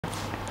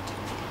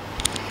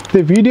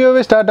The video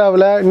is start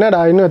ஆகல என்னடா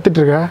இன்னும் எடுத்துட்டு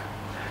இருக்க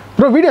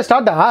bro video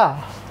start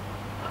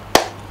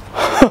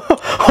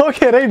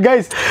Okay right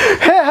guys,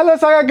 hey hello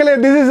sagakale,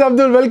 this is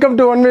Abdul, welcome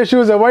to One Way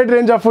Shoes, a wide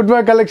range of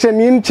footwear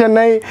collection in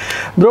Chennai.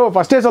 Bro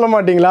first day சொல்ல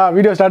மாட்டீங்களா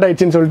video start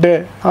ஆயிடுச்சுன்னு சொல்லிட்டு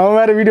அவன்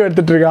வேற வீடியோ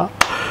எடுத்துட்டு இருக்கான்.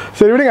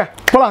 சரி விடுங்க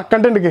போலாம்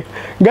கண்டென்ட்க்கு.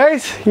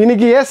 கைஸ்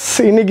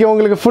இன்னைக்கு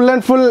உங்களுக்கு ஃபுல்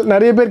அண்ட் ஃபுல்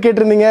நிறைய பேர்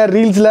கேட்டிருந்தீங்க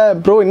ரீல்ஸில்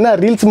ப்ரோ என்ன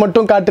ரீல்ஸ்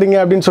மட்டும் காட்டுறீங்க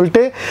அப்படின்னு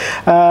சொல்லிட்டு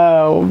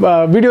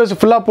வீடியோஸ்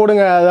ஃபுல்லாக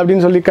போடுங்க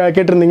அப்படின்னு சொல்லி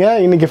கேட்டிருந்தீங்க.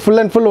 இன்னைக்கு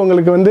ஃபுல் அண்ட் ஃபுல்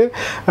உங்களுக்கு வந்து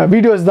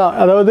வீடியோஸ் தான்.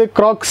 அதாவது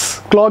க்ளாக்ஸ்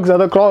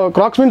அதாவது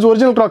க்ராக்ஸ் மீன்ஸ்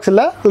ஒரிஜினல் க்ராக்ஸ்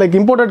இல்லை, like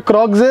imported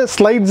க்ராக்ஸு,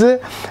 slides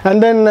and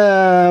then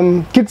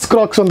kids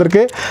Crocs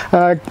வந்திருக்கு,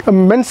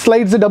 மென்ஸ்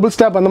ஸ்லைட்ஸு, டபுள்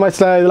ஸ்டாப் அந்த மாதிரி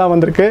இதெல்லாம்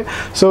வந்திருக்கு.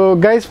 ஸோ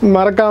கைஸ்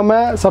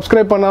மறக்காமல்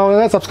சப்ஸ்கிரைப்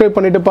பண்ணாங்க சப்ஸ்கிரைப்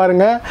பண்ணிட்டு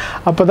பாருங்கள்.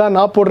 அப்போ தான்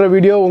நான் போடுற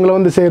வீடியோ உங்களை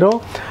வந்து சேரும்.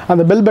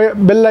 அந்த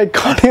பெல்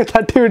ஐக்கானையும்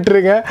தட்டி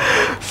விட்டுருங்க.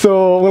 ஸோ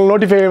உங்களுக்கு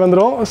நோட்டிஃபை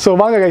வந்துடும். ஸோ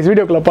வாங்க கைஸ்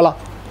வீடியோக்குள்ளே போகலாம்.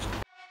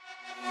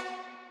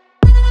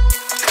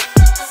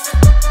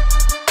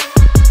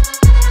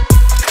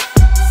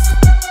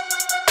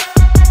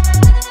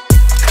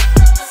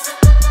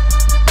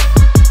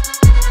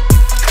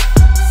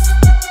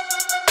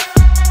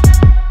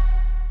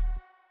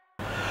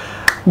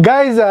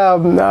 Guys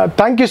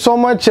thank you so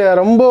much.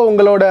 ரொம்ப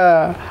உங்களோட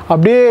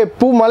அப்படியே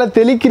பூ மலை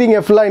தெளிக்கிறீங்க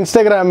ஃபுல்லாக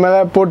இன்ஸ்டாகிராம்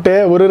மேலே போட்டு.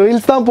 ஒரு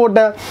ரீல்ஸ் தான்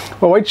போட்டேன்,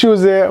 ஒயிட்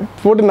ஷூஸு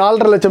போட்டு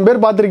 4.5 லட்சம்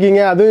பேர்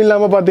பார்த்துருக்கீங்க. அதுவும்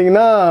இல்லாமல்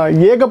பார்த்தீங்கன்னா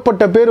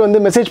ஏகப்பட்ட பேர் வந்து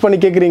மெசேஜ் பண்ணி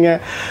கேட்குறீங்க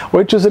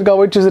ஒயிட்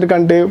ஷூஸ்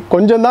இருக்கான்ட்டு.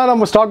 கொஞ்சம் தான்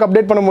நம்ம ஸ்டாக்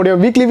அப்டேட் பண்ண முடியும்,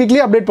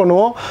 வீக்லி அப்டேட்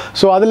பண்ணுவோம்.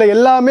 ஸோ அதில்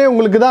எல்லாமே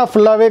உங்களுக்கு தான்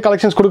ஃபுல்லாகவே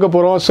கலெக்ஷன்ஸ் கொடுக்க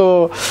போகிறோம். ஸோ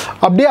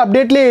அப்படியே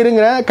அப்டேட்லேயே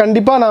இருங்க.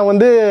 கண்டிப்பாக நான்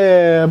வந்து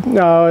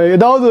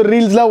ஏதாவது ஒரு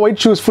ரீல்ஸில்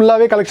ஒயிட் ஷூஸ்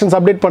ஃபுல்லாகவே கலெக்ஷன்ஸ்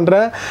அப்டேட்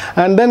பண்ணுறேன்.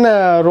 அண்ட் தென்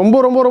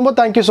ரொம்ப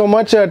thank you so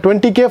much.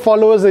 20K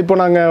followers இப்போ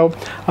நாங்கள்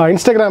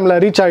இன்ஸ்டாகிராமில்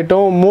ரீச்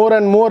ஆகிட்டோம். மோர்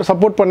அண்ட் மோர்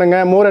சப்போர்ட்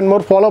பண்ணுங்கள், மோர் அண்ட்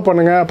மோர் ஃபாலோ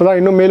பண்ணுங்கள். அப்போ தான்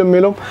இன்னும்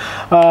மேலும்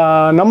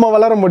நம்ம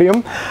வளர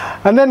முடியும்.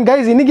 அண்ட் தென்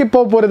கைஸ் இன்றைக்கி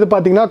போகிறது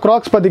பார்த்தீங்கன்னா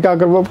க்ராக்ஸ் பற்றி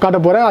காட்ட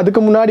போகிறேன்.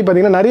 அதுக்கு முன்னாடி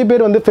பார்த்தீங்கன்னா நிறைய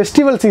பேர் வந்து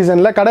ஃபெஸ்டிவல்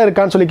சீசனில் கடை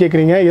இருக்கான்னு சொல்லி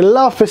கேட்குறீங்க.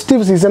 எல்லா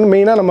ஃபெஸ்டிவ் சீசன்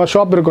மெயினாக நம்ம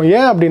ஷாப் இருக்கும்.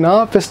 ஏன் அப்படின்னா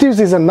ஃபெஸ்டிவ்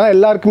சீசன் தான்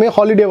எல்லாருக்குமே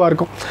ஹாலிடேவாக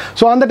இருக்கும்.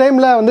 ஸோ அந்த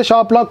டைமில் வந்து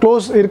ஷாப்லாம்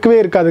க்ளோஸ் இருக்கவே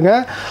இருக்காதுங்க.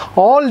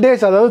 ஆல்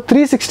டேஸ், அதாவது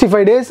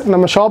 365 டேஸ்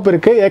நம்ம ஷாப்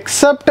இருக்குது.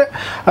 எக்ஸப்ட்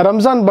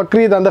ரம்ஜான்,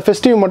 பக்ரீத் அந்த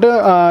ஃபெஸ்டிவ் மட்டும்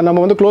நம்ம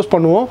வந்து க்ளோஸ்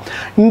பண்ணுவோம்.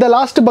 இந்த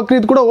லாஸ்ட்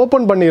பக்ரீத் கூட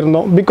ஓப்பன்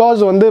பண்ணியிருந்தோம். பிகாஸ்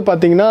வந்து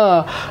பார்த்தீங்கன்னா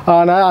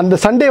அந்த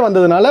சண்டே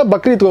வந்ததுனால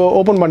பக்ரீத்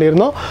ஓப்பன்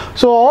பண்ணியிருந்தோம்.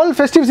 So all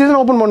festive season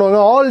open பண்ணுவாங்க.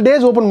 ஆல்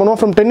டேஸ் ஓப்பன் பண்ணுவோம்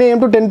from 10 AM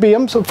to 10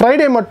 PM. So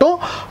Friday மட்டும்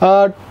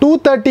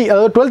 2:30,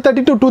 அதாவது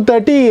 12:30 to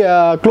 2:30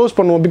 க்ளோஸ்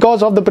பண்ணுவோம்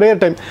because of the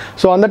prayer time.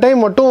 So அந்த டைம்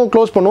மட்டும்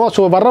க்ளோஸ் பண்ணுவோம்.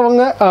 ஸோ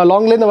வர்றவங்க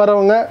லாங்லேருந்து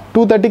வர்றவங்க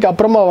 2:30க்கு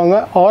அப்புறமா வாங்க,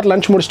 ஆர்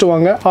லஞ்ச் முடிச்சுட்டு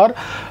வாங்க, ஆர்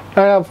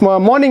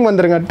மார்னிங்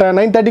வந்துடுங்க.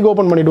 9:30க்கு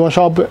ஓப்பன் பண்ணிவிடுவோம்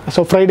ஷாப்பு.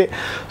 So Friday.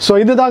 ஸோ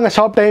இதுதாங்க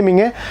ஷாப்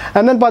டைமிங்கு.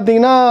 அண்ட் தென்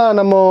பார்த்தீங்கன்னா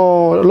நம்ம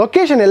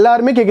லொக்கேஷன்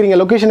எல்லாருமே கேட்குறீங்க,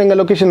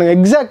 லொக்கேஷன்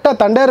எக்ஸாக்டாக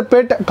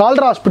தண்டார்பேட்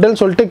கால்ரா ஹாஸ்பிட்டல்னு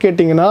சொல்லிட்டு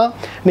கேட்டிங்கன்னா,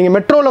 நீங்கள்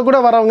மெட்ரோவில் கூட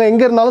வரவங்க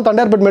எங்கே இருந்தாலும்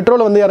தண்டார்பேட்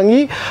மெட்ரோவில் வந்து இறங்கி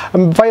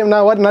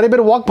நிறைய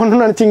பேர் வாக்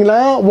பண்ணணும்னு நினச்சிங்களா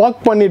வாக்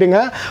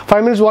பண்ணிவிடுங்க.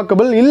 5 minutes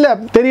வாக்கபிள். இல்லை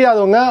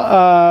தெரியாதவங்க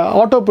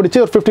ஆட்டோ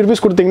பிடிச்சி ஒரு 50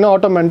 rupees கொடுத்தீங்கன்னா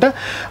ஆட்டோமேன்ட்டு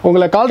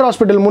உங்களை கால்ரா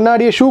ஹாஸ்பிட்டல்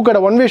முன்னாடியே ஷூ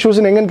கடை ஒன் வே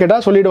ஷூஸ்ன்னு எங்கன்னு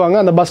கேட்டால் சொல்லிவிடுவாங்க.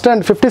 அந்த bus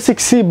stand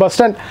 56C bus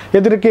stand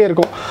எதிர்க்கே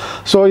இருக்கும்.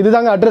 ஸோ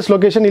இதுதாங்க அட்ரஸ்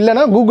லொகேஷன்.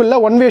 இல்லைனா கூகுளில்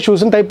ஒன் வே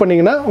ஷூஸ்ன்னு டைப்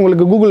பண்ணிங்கன்னா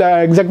உங்களுக்கு கூகுள்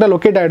எக்ஸாக்டாக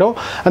லொக்கேட் ஆகிடும்.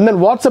 அண்ட் தென்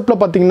வாட்ஸ்அப்பில்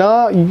பார்த்தீங்கன்னா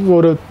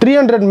ஒரு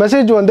 300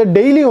 மெசேஜ் வந்து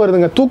டெய்லியும்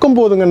வருதுங்க, தூக்கம்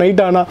போகுதுங்க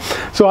நைட் ஆனால்.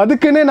 ஸோ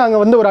அதுக்குன்னே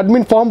நாங்கள் வந்து ஒரு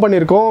அட்மின் ஃபார்ம்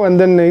பண்ணியிருக்கோம். அண்ட்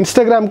தென்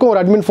இன்ஸ்டாகிராமுக்கும்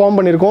ஒரு அட்மின் ஃபார்ம்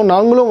பண்ணியிருக்கோம்.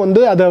 நாங்களும்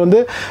வந்து அதை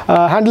வந்து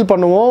ஹேண்டில்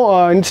பண்ணுவோம்.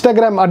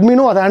 இன்ஸ்டாகிராம்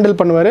அட்மினும் அதை ஹேண்டில்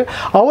பண்ணுவார்.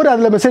 அவர்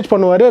அதில் மெசேஜ்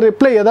பண்ணுவார்.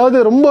 ரிப்ளை ஏதாவது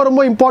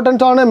ரொம்ப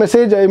இம்பார்ட்டண்ட்டான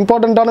மெசேஜ்,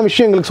 இம்பார்ட்டண்ட்டான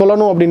விஷயம் எங்களுக்கு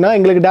சொல்லணும் அப்படின்னா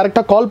எங்களுக்கு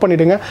டேரெக்டாக கால்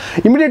பண்ணிவிடுங்க.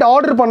 இமீடியட்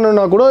ஆர்டர்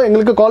பண்ணணுன்னா கூட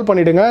எங்களுக்கு கால்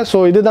பண்ணிவிடுங்க. ஸோ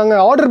இதுதாங்க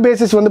ஆர்டர்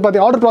பேசிஸ் வந்து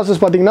ஆர்டர் ப்ராசஸ்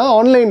பார்த்தீங்கன்னா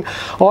online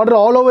order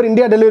all over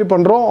India delivery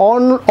பண்ணுறோம்.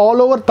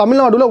 ஆல் ஓவர்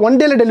தமிழ்நாடுல 1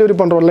 டேல டெலிவரி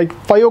பண்ணுறோம். லைக்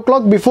 5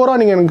 o'clock பிஃபோராக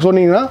நீங்கள் எனக்கு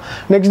சொன்னீங்கன்னா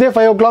நெக்ஸ்ட் டே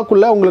 5 o'clock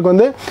உங்களுக்கு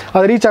வந்து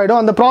அது ரீச் ஆகிடும்.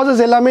 அந்த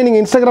ப்ராசஸ் எல்லாமே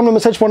நீங்கள் இன்ஸ்டாகிராமில்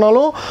மெசேஜ்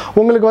பண்ணாலும்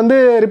உங்களுக்கு வந்து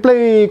ரிப்ளை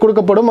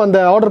கொடுக்கப்படும். அந்த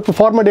ஆர்டர்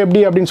ஃபார்மேட்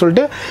எப்படி அப்படின்னு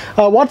சொல்லிட்டு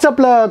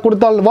வாட்ஸ்அப்பில்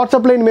கொடுத்தாலும்,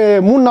 வாட்ஸ்அப்பில் இனிமேல்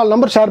 3-4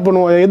 நம்பர் ஷேர்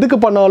பண்ணுவோம். எதுக்கு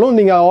பண்ணாலும்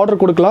நீங்கள்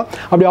ஆர்டர் கொடுக்கலாம்.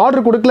 அப்படி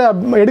ஆர்டர் கொடுக்கல,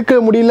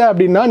 எடுக்க முடியல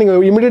அப்படின்னா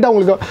நீங்கள் இமீடியட்டாக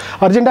உங்களுக்கு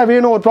அர்ஜென்ட்டாக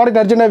வேணும், ஒரு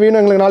ப்ராடக்ட் அர்ஜென்ட்டாக வேணும்,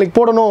 எங்களுக்கு நாளைக்கு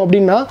போடணும்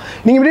அப்படின்னா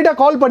நீங்கள் இமீடியட்டாக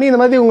கால் பண்ணி இந்த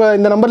மாதிரி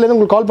இந்த நம்பர்லேருந்து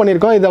உங்களுக்கு கால்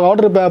பண்ணியிருக்கோம், இதை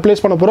ஆர்டர்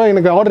ப்ளேஸ் பண்ண போகிறோம்,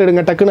 எனக்கு ஆர்டர்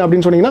எடுங்க டக்குன்னு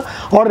அப்படின்னு சொன்னீங்கன்னா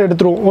ஆர்டர்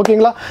எடுத்துருவோம்.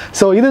 ஓகேங்களா?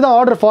 ஸோ இதுதான்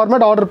order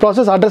format, order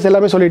process, address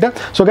எல்லாமே சொல்லிட்டேன்.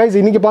 ஸோ கைஸ்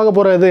இன்றைக்கி பார்க்க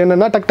போகிறது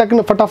என்னென்னா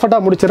டக்குன்னு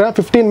ஃபட்டாஃபட்டாக முடிச்சிடறேன்.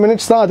 15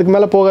 minutes தான், அதுக்கு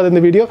மேலே போகாது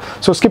இந்த வீடியோ.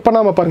 ஸோ ஸ்கிப்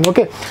பண்ணாமல் பாருங்கள்.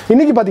 ஓகே,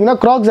 இன்றைக்கி பார்த்தீங்கன்னா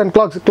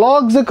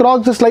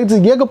க்ளாக்ஸ் ஸ்லைட்ஸ்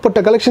ஏகப்பட்ட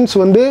கலெக்ஷன்ஸ்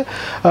வந்து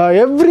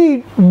every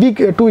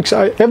week 2 weeks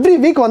every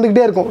week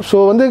வந்துக்கிட்டே இருக்கும். ஸோ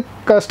வந்து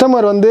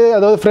கஸ்டமர் வந்து,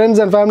 அதாவது ஃப்ரெண்ட்ஸ்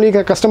அண்ட் ஃபேமிலி,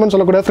 கஸ்டமர்னு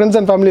சொல்லக்கூடாது, ஃப்ரெண்ட்ஸ்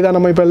அண்ட் ஃபேமிலி தான்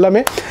நம்ம இப்போ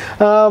எல்லாமே.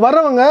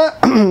 வரவங்க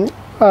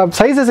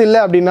சைஸஸ் இல்லை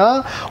அப்படின்னா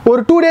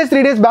ஒரு 2 days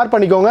 3 days பேர்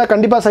பண்ணிக்கோங்க,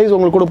 கண்டிப்பாக சைஸ்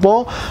உங்களுக்கு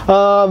கொடுப்போம்.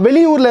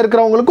 வெளியூரில்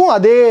இருக்கிறவங்களுக்கும்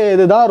அதே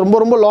இதுதான். ரொம்ப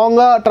ரொம்ப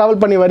லாங்காக ட்ராவல்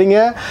பண்ணி வரீங்க,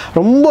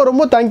 ரொம்ப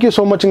ரொம்ப தேங்க்யூ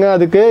ஸோ மச்சுங்க.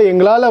 அதுக்கு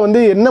எங்களால்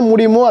வந்து என்ன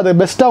முடியுமோ அதை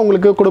பெஸ்ட்டாக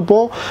உங்களுக்கு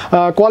கொடுப்போம்,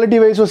 குவாலிட்டி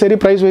வைஸும் சரி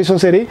ப்ரைஸ்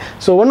வைஸும் சரி.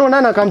 ஸோ ஒன்று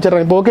ஒன்றா நான்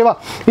காமிச்சிடுறேன் இப்போ, ஓகேவா?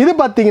 இது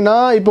பார்த்தீங்கன்னா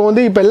இப்போ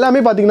வந்து இப்போ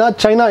எல்லாமே பார்த்தீங்கன்னா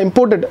சைனா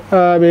இம்போர்ட்டட்,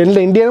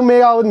 இந்தியாவும்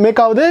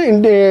மேக் ஆகுது,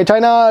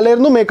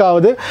 சைனாலேருந்தும் மேக்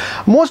ஆகுது.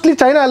 மோஸ்ட்லி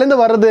சைனாலேருந்து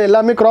வர்றது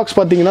எல்லாமே கிராக்ஸ்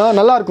பார்த்தீங்கன்னா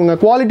நல்லா இருக்குங்க,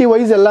 குவாலிட்டி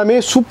வைஸ் எல்லாமே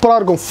சூப்பராக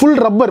இருக்கும். ஃபுல்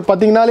ரப்பர்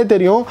பார்த்தீங்கன்னாலே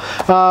தெரியும்.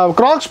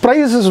 கிராக்ஸ்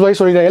ப்ரைஸஸ் வைஸ்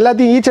சொல்லிட்டேன்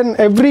எல்லாத்தையும், each and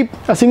every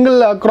single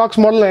cracks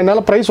model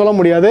என்னால் ப்ரைஸ் சொல்ல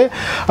முடியாது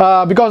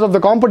பிகாஸ் ஆஃப்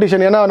த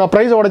காம்படிஷன். ஏன்னா நான்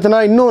ப்ரைஸ்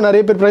உடைச்சேன்னா இன்னும்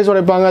நிறைய பேர் ப்ரைஸ்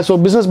உடைப்பாங்க, ஸோ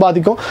பிஸ்னஸ்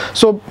பாதிக்கும்.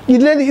 ஸோ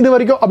இதுலேருந்து இது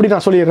வரைக்கும் அப்படி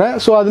நான் சொல்லிடுறேன்.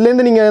 ஸோ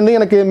அதுலேருந்து நீங்கள் வந்து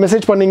எனக்கு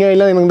மெசேஜ் பண்ணீங்க,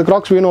 இல்லை எனக்கு இந்த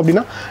கிராக்ஸ் வேணும்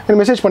அப்படின்னா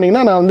எனக்கு மெசேஜ்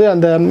பண்ணிங்கன்னா நான் வந்து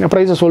அந்த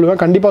ப்ரைஸை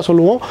சொல்லுவேன், கண்டிப்பாக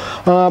சொல்லுவோம்.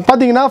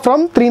 பார்த்தீங்கன்னா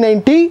ஃப்ரம்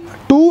 390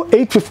 to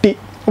 850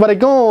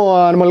 வரைக்கும்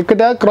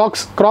நம்மள்கிட்ட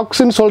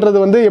கிராக்ஸ்ன்னு சொல்கிறது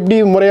வந்து எப்படி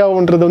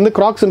முறையாகுன்றது வந்து,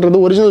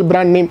 கிராக்ஸ்ன்றது ஒரிஜினல்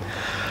பிராண்ட் நேம்.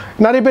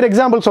 நிறைய பேர்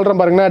எக்ஸாம்பிள் சொல்கிறேன்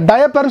பாருங்க,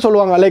 டயப்பர்னு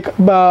சொல்லுவாங்க, லைக்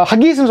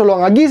ஹக்கீஸ்ன்னு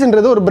சொல்லுவாங்க.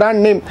 ஹக்கீஸ்ன்றது ஒரு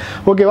பிராண்ட் நேம்,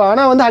 ஓகேவா?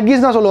 ஆனால் வந்து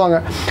ஹக்கீஸ் தான் சொல்லுவாங்க,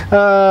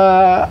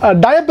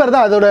 டயப்பர்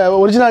தான் அதோட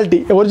ஒரிஜினாலிட்டி,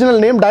 ஒரிஜினல்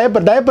நேம்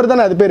டயப்பர்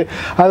தானே அது பேர்.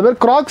 அது பேர்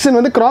கிராக்ஸ்ன்னு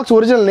வந்து கிராக்ஸ்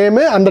ஒரிஜினல்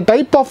நேமு, அந்த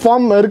டைப் ஆஃப்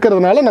ஃபார்ம்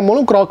இருக்கிறதுனால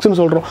நம்மளும் கிராக்ஸ்ன்னு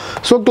சொல்கிறோம்.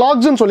 ஸோ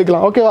கிளாக்ஸ்ன்னு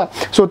சொல்லிக்கலாம், ஓகேவா?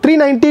 ஸோ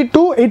 390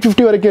 to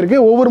 850 வரைக்கும்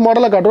இருக்குது. ஒவ்வொரு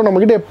மாடலை காட்டுறோம்.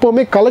 நம்மக்கிட்ட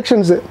எப்போவுமே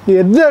கலெக்ஷன்ஸ்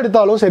எது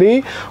எடுத்தாலும் சரி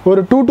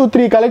ஒரு 2 to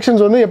 3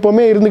 கலெக்ஷன்ஸ் வந்து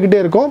எப்போவுமே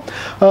இருந்துக்கிட்டே இருக்கும்.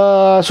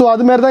 ஸோ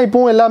அதுமாரி தான்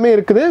இப்போவும் எல்லாமே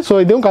இருக்குது. ஸோ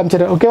இதுவும்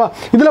காமிச்சிடுறேன், ஓகேவா?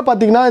 இதில்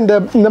பார்த்தீங்கன்னா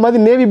இந்த மாதிரி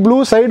நேவி ப்ளூ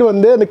சைடு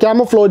வந்து இந்த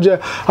கேமோஃப்ளோஜ்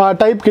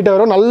டைப் கிட்ட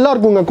வரும், நல்லா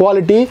இருக்குங்க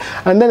quality.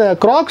 And then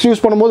cracks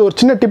use பண்ணும்போது ஒரு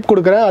சின்ன டிப்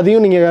கொடுக்குறேன்,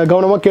 அதையும் நீங்கள்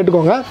கவனமாக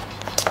கேட்டுக்கோங்க.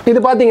 இது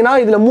பார்த்தீங்கன்னா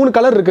இதில் 3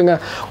 கலர் இருக்குங்க,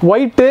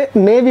 white,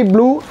 navy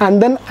blue and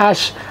then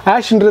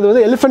ஆஷ்ன்றது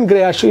வந்து எலிஃபென்ட்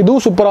கிரே ஆஷ்.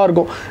 இதுவும் சூப்பராக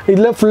இருக்கும்.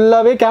 இதில்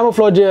ஃபுல்லாகவே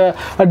கேமோஃப்ளோஜ்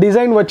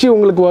டிசைன் வச்சு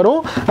உங்களுக்கு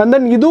வரும். அண்ட்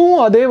தென் இதுவும்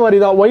அதே மாதிரி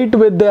தான், ஒயிட்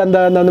வித் அந்த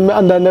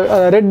அந்த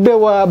ரெட்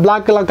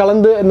பிளாக் எல்லாம்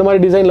கலந்து இந்த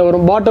மாதிரி டிசைனில்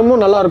வரும்.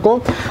 பாட்டமும் நல்லாயிருக்கும்.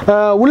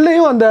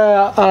 உள்ளேயும் அந்த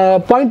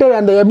பாயிண்டர்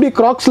அந்த எப்படி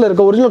கிராக்ஸில்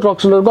இருக்க ஒரிஜினல்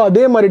கிராக்ஸில் இருக்கும்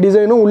அதே மாதிரி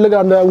டிசைனும் உள்ளுக்கு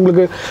அந்த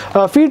உங்களுக்கு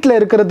ஃபீட்டில்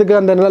இருக்கிறதுக்கு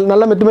அந்த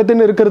நல்ல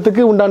மெத்துன்னு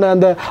இருக்கிறதுக்கு உண்டான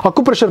அந்த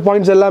அக்குப்ரெஷர்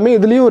பாயிண்ட்ஸ் எல்லாமே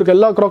இதுலேயும் இருக்குது,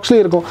 எல்லா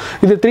கிராக்ஸ்லையும் இருக்கும்.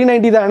 இது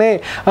 390 தானே,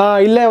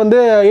 இல்லை வந்து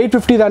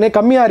 850 தானே,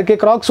 கம்மியாக இருக்குது,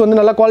 கிராக்ஸ் வந்து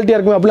நல்லா குவாலிட்டியாக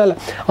இருக்குமே அப்படிலாம் இல்லை.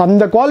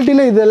 அந்த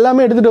குவாலிட்டியில் இது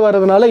எல்லாமே எடுத்துகிட்டு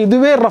வரதுனால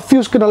இதுவே ரஃப்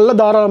யூஸ்க்கு நல்ல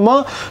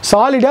தாராளமாக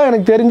சாலிடாக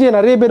எனக்கு தெரிஞ்சு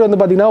நிறைய பேர் வந்து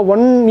பார்த்தீங்கன்னா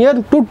 1 year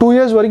to 2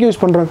 years வரைக்கும்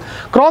யூஸ் பண்ணுறாங்க.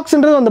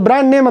 கிராக்ஸ்ன்றது அந்த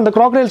பிராண்ட் நேம், அந்த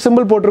கிராக்ரைல்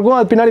சிம்பிள் போட்டிருக்கும்,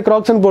 அது பின்னாடி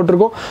கிராக்ஸ்ன்னு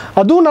போட்டிருக்கும்.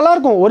 அதுவும்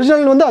நல்லாயிருக்கும்,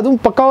 ஒரிஜினல் வந்து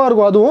அதுவும் பக்காவாக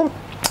இருக்கும் அதுவும்.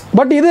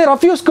 பட் இது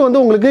ரஃப்யூஸ்க்கு வந்து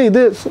உங்களுக்கு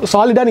இது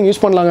சாலிடாக நீங்கள்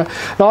யூஸ் பண்ணலாங்க.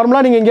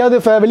 நார்மலாக நீங்கள் எங்கேயாவது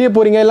வெளியே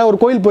போகிறீங்க, இல்லை ஒரு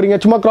கோயில் போகிறீங்க,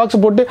 சும்மா கிராக்ஸ்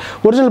போட்டு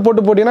ஒரிஜினல்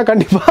போட்டிங்கன்னா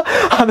கண்டிப்பாக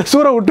அதை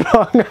சூற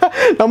விட்டுருவாங்க.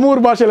 நம்ம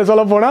ஊர் பாஷையில்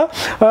சொல்ல போனால்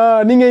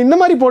நீங்கள் இந்த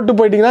மாதிரி போட்டு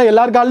போயிட்டீங்கன்னா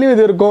எல்லார் காலையும்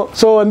இது இருக்கும்.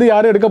 ஸோ வந்து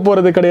யாரும் எடுக்க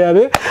போகிறது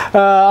கிடையாது.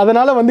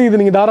 அதனால் வந்து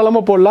இது நீங்கள்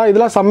தாராளமாக போடலாம்.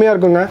 இதெல்லாம் செம்மையாக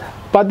இருக்குங்க.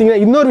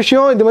 பார்த்தீங்கன்னா இன்னொரு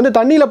விஷயம், இது வந்து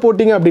தண்ணியில்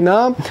போட்டிங்க அப்படின்னா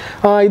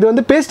இது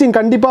வந்து பேஸ்டிங்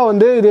கண்டிப்பாக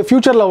வந்து இது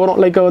ஃபியூச்சரில் வரும்.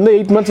 லைக் வந்து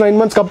 8 months 9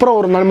 months அப்புறம்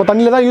வரும். நம்ம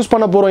தண்ணியில் தான் யூஸ்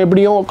பண்ண போகிறோம்.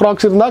 எப்படியும்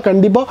கிராக்ஸ் இருந்தால்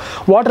கண்டிப்பாக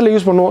வாட்டரில்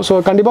யூஸ் பண்ணுவோம். ஸோ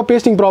கண்டிப்பாக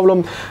பேஸ்டிங்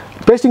ப்ராப்ளம்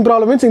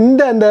மீன்ஸ்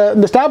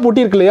இந்த ஸ்டாப்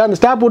ஒட்டி இருக்கு இல்லையா, அந்த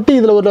ஸ்டாப் ஒட்டி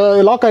இதில் ஒரு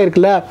லாக்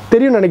ஆகிருக்குல்ல,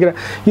 தெரியும் நினைக்கிறேன்.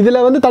 இதில்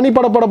வந்து தண்ணி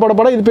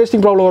பட இது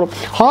பேஸ்டிங் ப்ராப்ளம் வரும்.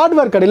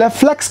 ஹார்ட்வேர் கடையில்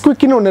ஃப்ளெக்ஸ்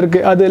குவிக்னு ஒன்று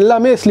இருக்குது. அது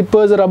எல்லாமே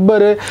ஸ்லிப்பர்ஸ்,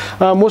 ரப்பரு,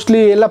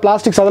 மோஸ்ட்லி எல்லா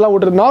பிளாஸ்டிக்ஸ் அதெல்லாம்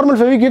ஓட்டுறது. நார்மல்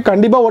ஃபெவிக்விக்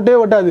கண்டிப்பாக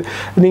ஒட்டாது.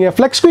 நீங்கள்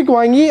ஃப்ளெக்ஸ் குவிக்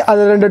வாங்கி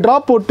அதை 2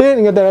 ட்ராப் போட்டு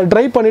நீங்கள்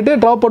ட்ரை பண்ணிவிட்டு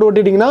ட்ராப் போட்டு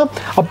ஒட்டிட்டிங்கன்னா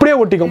அப்படியே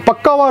ஒட்டிக்கும்,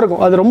 பக்காவாக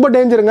இருக்கும். அது ரொம்ப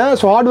டேஞ்சருங்க.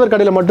 ஸோ ஹார்ட்வேர்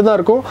கடையில் மட்டும்தான்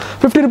இருக்கும்.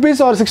 50 rupees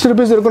or 60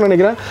 rupees இருக்கும்னு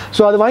நினைக்கிறேன்.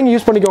 ஸோ அது வாங்கி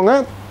யூஸ் பண்ணிக்கோங்க,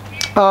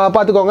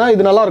 பார்த்துக்கோங்க.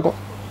 இது நல்லாயிருக்கும்,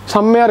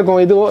 செம்மையாக இருக்கும்.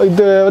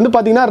 இது வந்து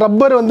பார்த்தீங்கன்னா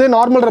ரப்பர் வந்து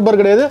நார்மல் ரப்பர்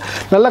கிடையாது,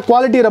 நல்ல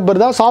குவாலிட்டி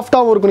ரப்பர் தான்,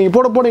 சாஃப்ட்டாகவும் இருக்கும்.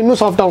 நீங்கள் போட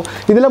இன்னும் சாஃப்ட்டாகும்.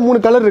 இதில்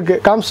 3 கலர்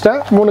இருக்குது, காமிச்சிட்டேன்.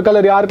 3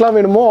 கலர் யாருக்கெல்லாம்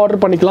வேணுமோ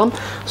ஆர்டர் பண்ணிக்கலாம்.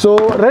 ஸோ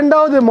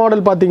 2வது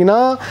மாடல் பார்த்தீங்கன்னா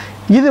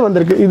இது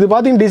வந்திருக்கு. இது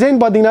பார்த்தீங்கன்னா டிசைன்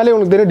பார்த்தீங்கன்னாலே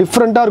உங்களுக்கு தெரியும்,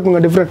 டிஃப்ரெண்ட்டாக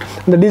இருக்குங்க.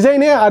 இந்த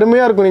டிசைனே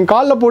அருமையாக இருக்கும். நீங்கள்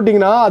காலில்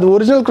போட்டிங்கன்னா அது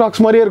ஒரிஜினல்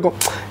கிராக்ஸ் மாதிரியே இருக்கும்.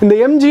 இந்த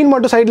எம்ஜின்னு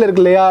மட்டும் சைடில்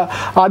இருக்கு இல்லையா,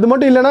 அது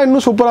மட்டும் இல்லைனா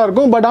இன்னும் சூப்பராக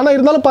இருக்கும். பட் ஆனால்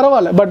இருந்தாலும்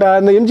பரவாயில்ல. பட்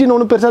அந்த எம்ஜின்னு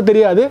ஒன்றும் பெருசாக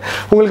தெரியாது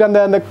உங்களுக்கு.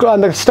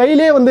 அந்த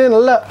ஸ்டைலே வந்து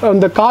நல்ல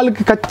அந்த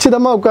காலுக்கு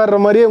கச்சிதமாக உட்கார்ற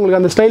மாதிரியே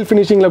உங்களுக்கு அந்த ஸ்டைல்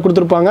ஃபினிஷிங்கில்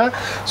கொடுத்துருப்பாங்க.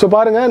 ஸோ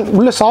பாருங்கள்,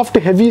 உள்ள சாஃப்ட்,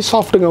 ஹெவி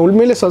சாஃப்ட்டுங்க,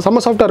 உண்மையிலே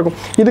செம்ம சாஃப்ட்டாக இருக்கும்.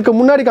 இதுக்கு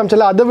முன்னாடி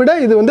காமிச்சல அதை விட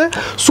இது வந்து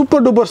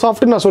சூப்பர் டூப்பர்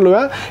சாஃப்ட்னு நான்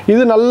சொல்லுவேன்.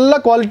 இது நல்ல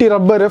குவாலிட்டி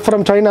ரப்பர்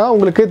ஃப்ரம் சைனா,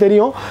 உங்களுக்கு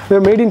தெரியும்.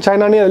 மேட் இன்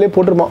சைனானே அதிலே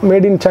போட்டிருப்போம்,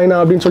 மேட் இன் சைனா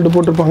அப்படின்னு சொல்லிட்டு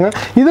போட்டிருப்பாங்க.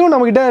 இதுவும்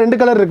நம்மகிட்ட 2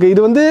 கலர் இருக்குது.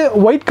 இது வந்து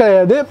ஒயிட்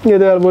கிடையாது,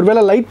 இது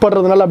ஒருவேளை லைட்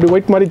படுறதுனால அப்படி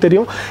ஒயிட் மாதிரி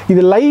தெரியும்.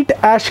 இது லைட்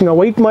ஆஷ்ங்க,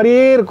 ஒயிட்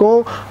மாதிரியே இருக்கும்,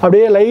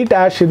 அப்படியே லைட்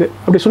ஆஷ். இது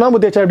அப்படி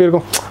சுண்ணாம்பு தேய்ச்சா எப்படி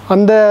இருக்கும்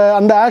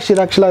அந்த ஆஷ்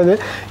இது ஆக்சுவலாக.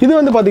 இது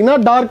வந்து பார்த்தீங்கன்னா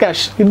டார்க்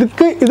ஆஷ்.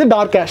 இது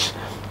டார்க் ஆஷ்.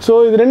 ஸோ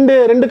இது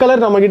ரெண்டு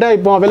கலர் நம்மக்கிட்ட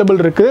இப்போ அவைலபிள்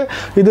இருக்குது.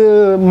 இது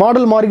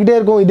மாடல் மாறிக்கிட்டே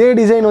இருக்கும். இதே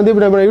டிசைன் வந்து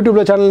இப்போ நம்ம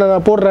யூடியூப்ல சேனலில்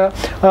நான் போடுறேன்,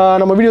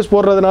 நம்ம வீடியோஸ்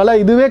போடுறதுனால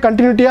இதுவே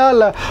கண்டினியூட்டியாக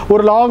இல்லை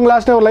ஒரு லாங்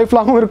லாஸ்ட்டாக ஒரு லைஃப்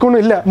லாங்கும்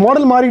இருக்கும்னு இல்லை,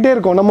 மாடல் மாறிக்கிட்டே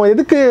இருக்கும். நம்ம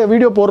எதுக்கு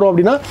வீடியோ போடுறோம்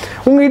அப்படின்னா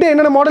உங்ககிட்ட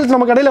என்னென்ன மாடல்ஸ்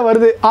நம்ம கடையில்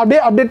வருது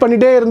அப்படியே அப்டேட்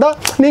பண்ணிகிட்டே இருந்தால்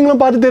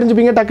நீங்களும் பார்த்து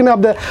தெரிஞ்சுப்பீங்க.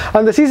 டக்குன்னு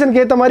அந்த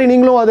சீசனுக்கு ஏற்ற மாதிரி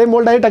நீங்களும் அதே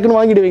மோல்டாகி டக்குன்னு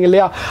வாங்கிடுவீங்க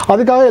இல்லையா?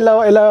 அதுக்காக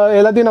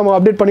எல்லாத்தையும் நம்ம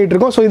அப்டேட் பண்ணிட்டு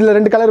இருக்கோம். ஸோ இதில்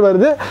 2 கலர்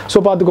வருது. ஸோ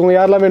பார்த்துக்கோங்க,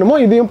 யாரெல்லாம் வேணுமோ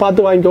இதையும்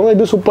பார்த்து வாங்கிக்கோங்க.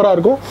 இது சூப்பராக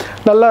இருக்கும்,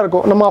 நல்லா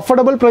இருக்கும். நம்ம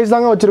அஃபோர்டபுள் ப்ரைஸ்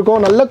தாங்க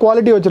வச்சுருக்கோம், நல்ல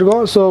குவாலிட்டி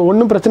வச்சுருக்கோம். ஸோ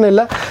ஒன்றும் பிரச்சனை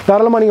இல்லை,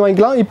 தாராளமாக நீங்கள்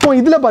வாங்கிக்கலாம். இப்போ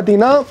இதில்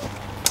பார்த்தீங்கன்னா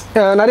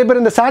நிறைய பேர்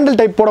இந்த சாண்டில்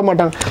டைப் போட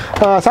மாட்டாங்க.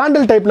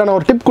 சாண்டில் டைப்பில் நான்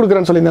ஒரு டிப்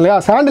கொடுக்குறேன்னு சொல்லியிருந்தேன் இல்லையா?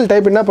 சாண்டில்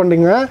டைப் என்ன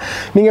பண்ணுறீங்க,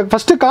 நீங்கள்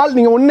ஃபஸ்ட்டு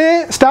நீங்கள் ஒன்றே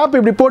ஸ்டாப்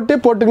இப்படி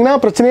போட்டிங்கன்னா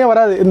பிரச்சனையே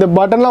வராது. இந்த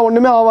பட்டன்லாம்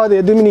ஒன்றுமே ஆகாது,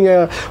 எதுவுமே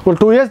நீங்கள் ஒரு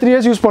 2 இயர்ஸ் 3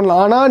 இயர்ஸ் யூஸ்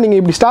பண்ணலாம். ஆனால் நீங்கள்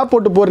இப்படி ஸ்டாப்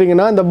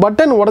போடுறீங்கன்னா இந்த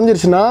பட்டன்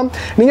உடஞ்சிருச்சுன்னா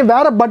நீங்கள்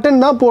வேறு பட்டன்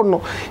தான்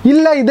போடணும்.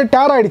 இல்லை இது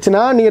டேர்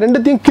ஆகிடுச்சுன்னா நீங்கள்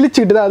ரெண்டுத்தையும்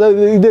கிழிச்சிக்கிட்டு தான்,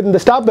 அதாவது இது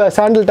இந்த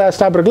சாண்டில்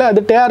ஸ்டாப் இருக்குல்ல,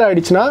 அது டேர்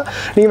ஆகிடுச்சுன்னா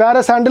நீங்கள்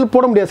வேறு சாண்டில்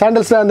போட முடியாது.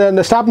 சாண்டில்ஸில்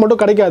அந்த ஸ்டாப்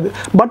மட்டும் கிடைக்காது,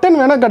 பட்டன்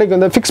வேணால் கிடைக்கும்.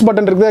 இந்த ஃபிக்ஸ்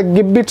பட்டன் இருக்குது,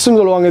 கிப்பிட்ஸ்னு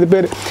சொல்லுவாங்க, இது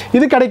பேர்,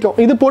 இது கிடைக்கும்,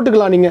 இது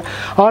போட்டுக்கலாம் நீங்கள்.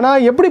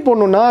 ஆனால் எப்படி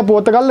போடணும்னா, இப்போ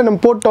ஒத்த காலில் நம்ம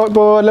போட்டோம்,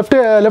 இப்போ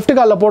லெஃப்ட்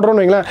காலில்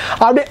போடுறோம்னு வைங்களேன்,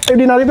 அப்படியே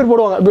இப்படி நிறைய பேர்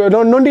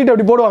போடுவாங்க, நொண்டிட்டு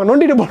அப்படி போடுவாங்க.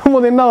 நொண்டிட்டு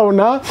போடும்போது என்ன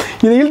ஆகும்னா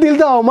இது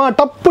இழுத்து ஆகுமா,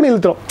 டப்புன்னு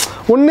இழுத்துரும்.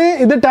 ஒன்று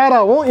இது டேர்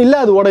ஆகும், இல்லை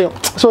அது உடையும்.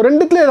 ஸோ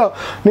ரெண்டுத்துலேயே தான்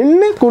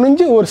நின்று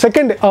குனிஞ்சு ஒரு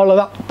செகண்ட்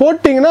அவ்வளோதான்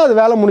போட்டிங்கன்னா அது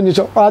வேலை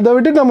முடிஞ்சிச்சோம். அதை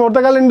விட்டு நம்ம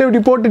ஒருத்த கால் நின்று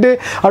இப்படி போட்டுட்டு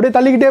அப்படியே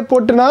தள்ளிக்கிட்டே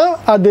போட்டுனா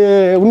அது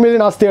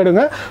உண்மையிலேயே நாஸ்தி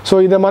ஆகிடுங்க. ஸோ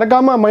இதை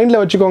மறக்காமல் மைண்டில்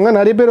வச்சுக்கோங்க.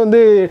 நிறைய பேர்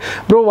வந்து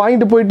ப்ரோ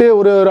வாங்கிட்டு போயிட்டு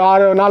ஒரு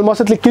 4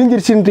 மாதத்துல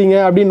கிழிஞ்சிருச்சுன்றீங்க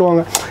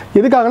அப்படின்வாங்க.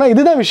 எதுக்காகனா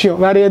இதுதான் விஷயம்,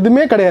 வேறு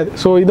எதுவுமே கிடையாது.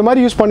 ஸோ இது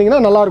மாதிரி யூஸ்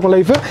பண்ணிங்கன்னா நல்லாயிருக்கும்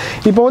லைஃப்.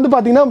 இப்போ வந்து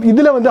பார்த்தீங்கன்னா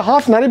இதில் வந்து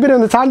நிறைய பேர்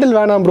வந்து சாண்டில்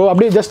வேணாம் ப்ரோ,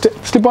 அப்படியே ஜஸ்ட்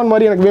ஸ்டிப் ஆன்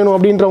மாதிரி எனக்கு வேணும்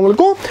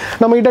அப்படின்றவங்களுக்கும்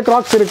நம்மகிட்ட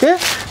கிராக்ஸ் இருக்குது.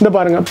 இந்த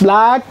பாருங்கள்,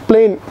 பிளாக்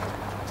பிளெயின்,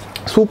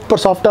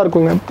 சூப்பர் சாஃப்டாக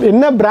இருக்குங்க.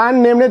 என்ன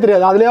பிராண்ட் நேம்னே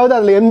தெரியாது,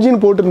 அதில்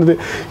எம்ஜின்னு போட்டுருந்தது.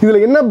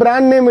 இதில் என்ன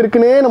பிராண்ட் நேம்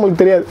இருக்குன்னே நமக்கு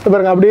தெரியாது.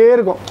 பாருங்க, அப்படியே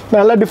இருக்கும்,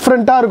 நல்லா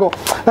டிஃப்ரெண்ட்டாக இருக்கும்.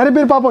 நிறைய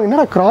பேர் பார்ப்பாங்க,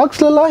 என்னடா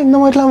கிராக்ஸ்லாம் இந்த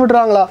மாதிரிலாம்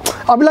விடுறாங்களா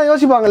அப்படிலாம்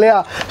யோசிப்பாங்க இல்லையா?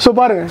 ஸோ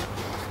பாருங்கள்,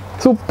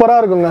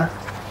 சூப்பராக இருக்குங்க.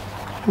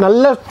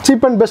 நல்ல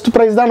சீப் அண்ட் பெஸ்ட்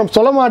ப்ரைஸ் தான். நான்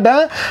சொல்ல மாட்டேன்,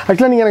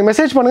 ஆக்சுவலாக நீங்கள் எனக்கு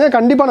மெசேஜ் பண்ணுங்கள்,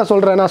 கண்டிப்பாக நான்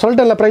சொல்கிறேன். நான்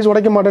சொல்லிட்டு இல்லை ப்ரைஸ்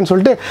உடைக்க மாட்டேன்னு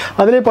சொல்லிட்டு.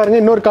 அதிலே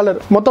பாருங்கள், இன்னொரு கலர்,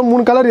 மொத்தம்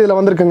 3 கலர் இதில்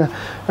வந்திருக்குங்க.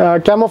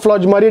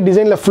 கேமோஃப்ளாஜ் மாதிரி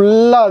டிசைனில்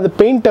ஃபுல்லாக அது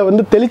பெயிண்ட்டை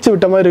வந்து தெளிச்சு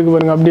விட்ட மாதிரி இருக்குது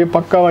பாருங்கள், அப்படியே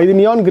பக்காவா. இது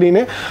நியான்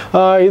க்ரீனு,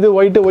 இது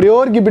ஒயிட்டு. ஒரே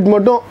ஒரு கிப்பிட்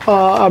மட்டும்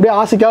அப்படியே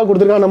ஆசைக்காக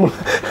கொடுத்துருக்கான்,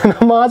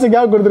 நம்ம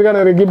ஆசைக்காக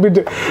கொடுத்துருக்கான் ஒரு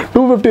கிப்பிட்டு.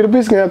 250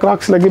 ருபீஸ்ங்க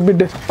கிராக்ஸில்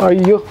கிப்பிட்டு.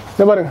 ஐயோ,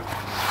 இதை பாருங்கள்,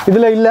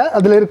 இதில் இல்லை,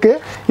 அதில் இருக்குது,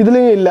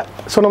 இதுலேயும் இல்லை.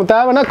 ஸோ நம்ம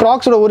தேவைன்னா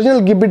கிராக்ஸோட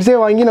ஒரிஜினல் கிப்பிட்ஸே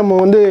வாங்கி நம்ம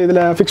வந்து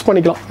இதில் ஃபிக்ஸ்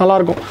பண்ணிக்கலாம்,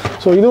 நல்லாயிருக்கும்.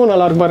 ஸோ இதுவும்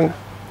நல்லாயிருக்கும் பாருங்கள்,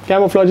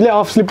 கேமோஃப்ளாஜ்லேயே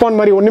ஆஃப் ஸ்லிப் ஆன்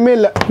மாதிரி ஒன்றுமே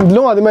இல்லை.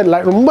 இதுவும் அது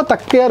மாதிரி ரொம்ப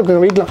தக்கையாக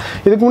இருக்குங்க வெயிட்லாம்.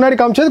 இதுக்கு முன்னாடி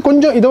காமிச்சது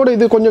கொஞ்சம்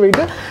இது கொஞ்சம்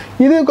வெயிட்டு,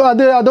 இது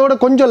அதோட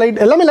கொஞ்சம் லைட்,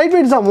 எல்லாமே லைட்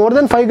வெயிட் தான். மோர்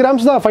தென் 5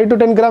 கிராம்ஸ் தான், 5 to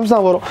 10 கிராம்ஸ்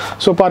தான் வரும்.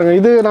 ஸோ பாருங்கள்,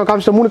 இது நான்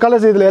காமிச்ச 3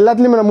 கலர்ஸ், இதில்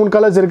எல்லாத்துலேயுமே நான் 3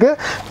 கலர்ஸ் இருக்குது,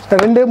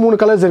 2-3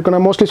 கலர்ஸ் இருக்குது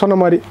நான் மோஸ்ட்லி சொன்ன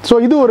மாதிரி. ஸோ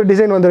இது ஒரு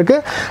டிசைன் வந்திருக்கு.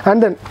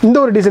 அண்ட் தென் இந்த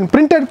ஒரு டிசைன்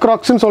பிரிண்டட்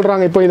கிராக்ஸ்ன்னு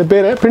சொல்கிறாங்க. இப்போ இது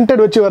பேர்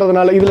பிரிண்டட் வச்சு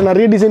வரதுனால இதில்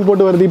நிறைய டிசைன்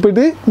போட்டு வருது.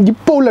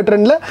 இப்போ உள்ள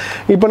ட்ரெண்டில்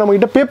இப்போ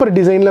நம்மகிட்ட பேப்பர்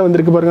டிசைனில்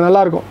வந்திருக்கு பாருங்கள்,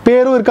 நல்லாயிருக்கும்.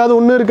 பேரும் இருக்காது,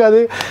 ஒன்றும்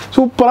இருக்காது,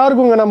 சூப்பராக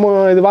இருக்குங்க. நம்ம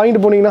இது வாங்கிட்டு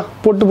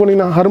போட்டு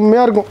போனீங்கன்னா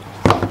அருமையாக இருக்கும்.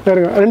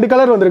 2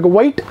 கலர் வந்திருக்கு,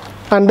 white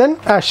and then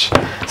ash.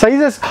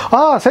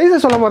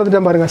 Sizes சொல்ல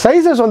மறந்துட்டேன் பாருங்கள்.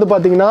 சைஸஸ் வந்து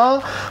பார்த்தீங்கன்னா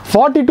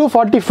 40 to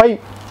 45.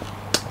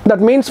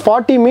 தட் மீன்ஸ்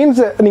 40 மீன்ஸ்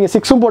நீங்கள்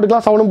 6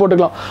 போட்டுக்கலாம், 7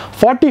 போட்டுக்கலாம்.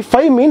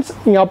 45 மீன்ஸ்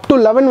நீங்கள் அப் டு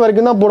 11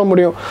 வரைக்கும் தான் போட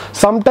முடியும்.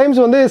 சம்டைம்ஸ்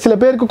வந்து சில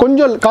பேருக்கு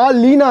கொஞ்சம் கால்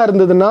லீனாக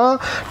இருந்ததுன்னா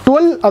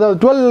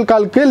 12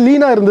 காலுக்கு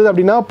லீனாக இருந்தது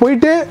அப்படின்னா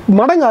போயிட்டு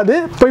மடங்காது,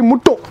 போய்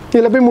முட்டும்,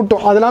 இதில் போய்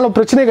முட்டும். அதனால்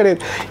பிரச்சனையே கிடையாது.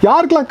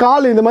 யாருக்கெல்லாம்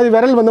கால் இந்த மாதிரி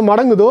விரல் வந்து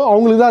மடங்குதோ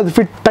அவங்களுக்கு தான் அது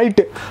ஃபிட்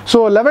டைட்டு. ஸோ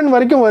 11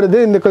 வரைக்கும்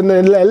வருது.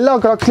 இந்த எல்லா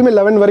கிராக்ஸ்லையுமே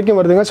 11 வரைக்கும்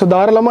வருதுங்க. ஸோ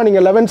தாராளமாக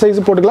நீங்கள் 11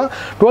 சைஸ் போட்டுக்கலாம்.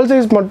 12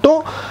 சைஸ் மட்டும்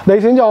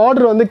தயவு செஞ்சு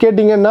ஆர்டர் வந்து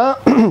கேட்டிங்கன்னா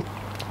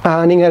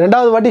நீங்கள்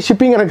 2வது வாட்டி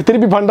ஷிப்பிங் எனக்கு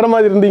திருப்பி பண்ணுற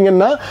மாதிரி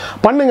இருந்தீங்கன்னா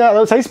பண்ணுங்கள்.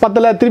 அதாவது சைஸ்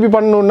 10ல் திருப்பி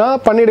பண்ணணுன்னா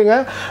பண்ணிவிடுங்க.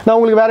 நான்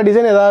உங்களுக்கு வேறு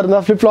டிசைன் எதாவது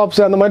இருந்தால்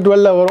ஃப்ளிப்ஃப்ளாப்ஸ் அந்த மாதிரி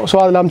 12ல் வரும்.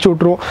 ஸோ அதில் அமுச்சு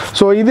விட்ருவோம்.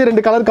 ஸோ இது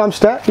 2 கலர்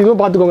காமிச்சிட்டேன்,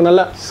 இதுவும் பார்த்துக்கோங்க,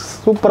 நல்லா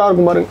சூப்பராக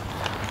இருக்கும் பாருங்கள்.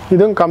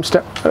 இதுவும்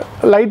காமிச்சிட்டேன்,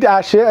 லைட்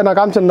ஆஷு நான்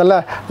காமிச்சிருந்தேன்ல,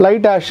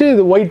 லைட் ஆஷு,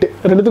 இது ஒயிட்டு,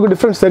 ரெண்டுத்துக்கும்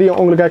டிஃப்ரென்ஸ் தெரியும்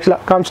உங்களுக்கு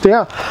ஆக்சுவலாக. காமிச்சிட்டியா?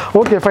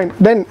 Okay fine.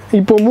 தென்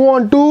இப்போ மூவ்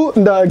ஆன் டு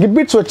இந்த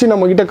கிப்பிட்ஸ் வச்சு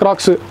நம்மக்கிட்ட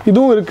கிராக்ஸு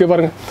இதுவும் இருக்குது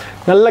பாருங்கள்.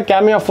 நல்ல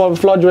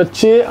கேமியோஃப்ளாஜ்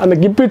வச்சு அந்த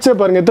கிப்பிட்ஸே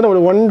பாருங்கள்,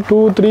 எத்தனை 1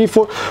 2 3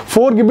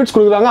 4 கிப்பிட்ஸ்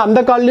கொடுக்குறாங்க.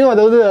 அந்த கால்லையும்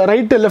அதாவது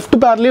ரைட்டு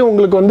லெஃப்ட் பேர்லேயும்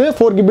உங்களுக்கு வந்து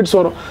 4 கிப்பிட்ஸ்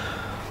வரும்.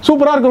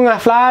 சூப்பராக இருக்குங்க.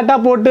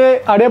 ஃப்ளாட்டாக போட்டு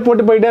அப்படியே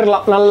போட்டு போயிட்டே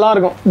இருக்கலாம்,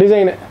 நல்லாயிருக்கும்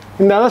டிசைனு.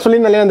 இந்த அதான்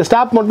சொல்லியிருந்தேன், இந்த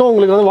ஸ்டாப் மட்டும்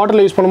உங்களுக்கு வந்து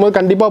வாட்டரில் யூஸ் பண்ணும்போது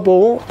கண்டிப்பாக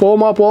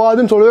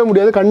போகாதுன்னு சொல்லவே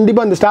முடியாது.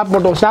 கண்டிப்பாக இந்த ஸ்டாப்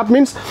மட்டும், ஸ்டாப்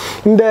மீன்ஸ்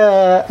இந்த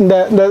இந்த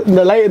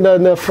இந்த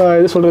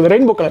இது சொல்கிறது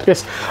ரெயின்போ கலர்,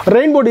 எஸ்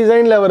ரெயின்போ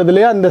டிசைனில் வருது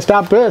இல்லையா இந்த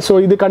ஸ்டாப்பு. ஸோ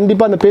இது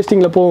கண்டிப்பாக அந்த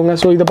பேஸ்டிங்கில் போகுங்க.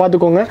 ஸோ இதை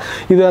பார்த்துக்கோங்க.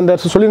 இது அந்த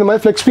சொல்லியிருந்த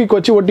மாதிரி ஃப்ளெக்ஸ் குயிக்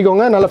வச்சு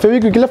ஒட்டிக்கோங்க. நல்ல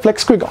ஃபெவிக்விக்கில்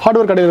ஃப்ளெக்ஸ் குயிக்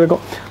ஹார்ட்வேர் கடையில்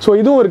இருக்கும். ஸோ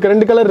இதுவும் இருக்குது,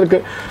 2 கலர்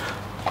இருக்குது.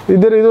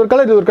 இது ஒரு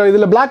கலர், இது ஒரு கலர்.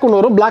 இதில் பிளாக்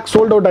ஒன்று வரும், பிளாக்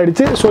சோல்ட் அவுட்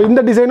ஆகிடுச்சு. ஸோ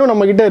இந்த டிசைனும்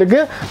நம்மக்கிட்ட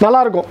இருக்குது,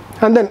 நல்லாயிருக்கும்.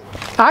 அண்ட் தென்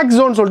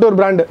ஆக்ஸோன்னு சொல்லிட்டு ஒரு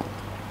பிராண்டு.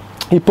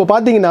 இப்போ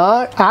பார்த்தீங்கன்னா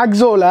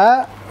ஆக்ஸோவில்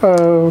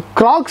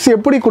கிராக்ஸ்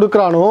எப்படி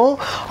கொடுக்குறானோ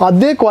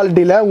அதே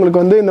குவாலிட்டியில்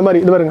உங்களுக்கு வந்து இந்த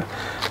மாதிரி இது பாருங்க,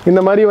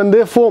 இந்த மாதிரி வந்து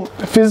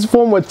ஃபிஸ்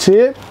ஃபோம் வச்சு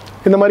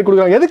இந்த மாதிரி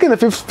கொடுக்குறாங்க. எதுக்கு இந்த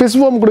ஃபிஸ்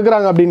ஃபோம்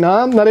கொடுக்குறாங்க அப்படின்னா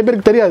நிறைய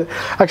பேருக்கு தெரியாது.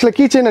 ஆக்சுவலாக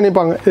கீ செயின்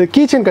நினைப்பாங்க, இது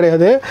கீ செயின்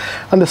கிடையாது.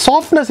 அந்த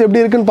சாஃப்ட்னஸ்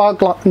எப்படி இருக்குன்னு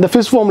பார்க்கலாம் இந்த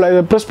ஃபிஸ் ஃபோமில்.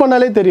 இதை ப்ரெஸ்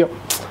பண்ணாலே தெரியும்,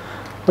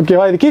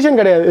 ஓகேவா? இது கீ செயின்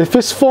கிடையாது.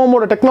 ஃபிஷ்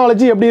ஃபோமோட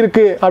டெக்னாலஜி எப்படி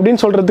இருக்குது அப்படின்னு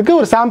சொல்கிறதுக்கு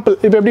ஒரு சாம்பிள்.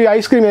 இப்போ எப்படி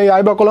ஐஸ்கிரீம்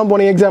ஐபாக்கெல்லாம்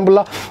போனீங்க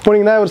எக்ஸாம்பிளாக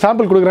போனீங்கன்னா ஒரு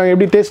சாம்பிள் கொடுக்குறாங்க,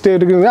 எப்படி டேஸ்ட்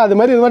இருக்குங்க, அது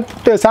மாதிரி இது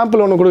மாதிரி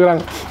சாம்பிள் ஒன்று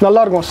கொடுக்குறாங்க.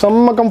 நல்லாயிருக்கும்,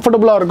 செம்ம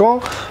கம்ஃபர்டபுளாக இருக்கும்,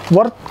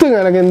 ஒர்த்துங்க.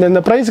 எனக்கு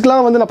இந்த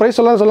ப்ரைஸ்க்குலாம் வந்து நான் ப்ரைஸ்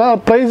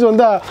சொல்லலாம், ப்ரைஸ்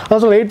வந்து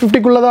அதான் சொல்ல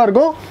 850 தான்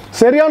இருக்கும்.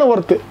 சரியான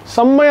ஒர்த்து,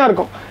 செம்மையாக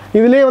இருக்கும்.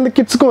 இதுலேயே வந்து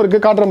கிட்ஸுக்கும்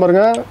இருக்குது, காட்டுறேன்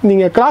பாருங்க.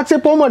 நீங்கள் கிராக்ஸே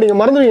போக மாட்டீங்க,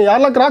 மறந்துடுவீங்க.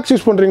 யாரெல்லாம் கிராக்ஸ்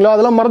யூஸ் பண்ணுறீங்களோ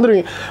அதெல்லாம்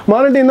மறந்துடுவீங்க.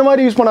 மறந்துட்டு இந்த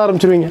மாதிரி யூஸ் பண்ண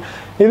ஆரம்பிச்சிருவீங்க.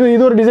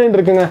 இது ஒரு டிசைன்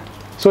இருக்குங்க.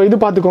 ஸோ இது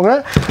பார்த்துக்கோங்க.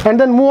 And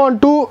then move on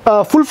to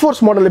full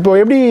force model. இப்போ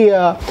எப்படி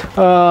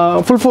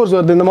ஃபுல் ஃபோர்ஸ்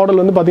வருது இந்த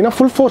மாடல் வந்து பார்த்தீங்கன்னா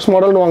ஃபுல் ஃபோர்ஸ்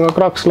மாடல்னு வாங்க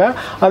கிராக்ஸில்.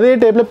 அதே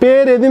டைப்பில்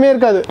பேர் எதுவுமே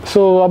இருக்காது.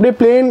 ஸோ அப்படியே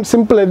பிளெயின்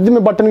சிம்பிள்,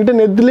 எதுவுமே பட்டன்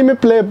கிட்ட எதுலேயுமே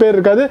பேர்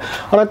இருக்காது.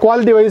 ஆனால்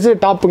குவாலிட்டி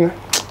வைஸு டாப்புங்க,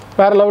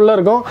 வேறு லெவலில்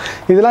இருக்கும்.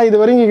 இதெல்லாம் இது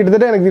வரைக்கும்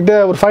கிட்டத்தட்ட எனக்கு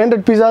ஒரு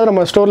 500 பீஸாவது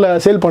நம்ம ஸ்டோரில்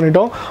சேல்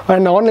பண்ணிட்டோம்.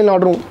 அண்ட் ஆன்லைன்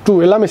ஆர்டரும் 2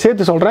 எல்லாமே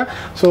சேர்த்து சொல்கிறேன்.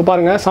 ஸோ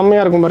பாருங்கள்,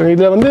 செம்மையாக இருக்கும் பாருங்கள்.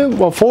 இதில் வந்து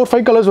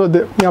 4-5 கலர்ஸ்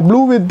வருது.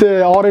 Blue with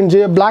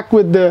orange, black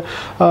with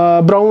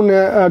brown,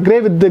 grey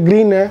with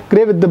green,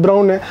 grey with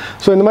brown.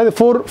 So இந்த மாதிரி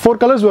 4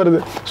 கலர்ஸ்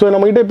வருது. ஸோ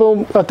நம்மகிட்ட இப்போ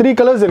 3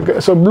 கலர்ஸ்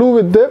இருக்குது. ஸோ ப்ளூ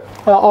வித்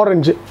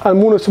ஆரஞ்சு, அது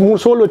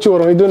 3 சோல் வச்சு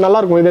வரும். இது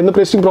நல்லாயிருக்கும், இது எந்த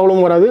ப்ரெஸ்டிங்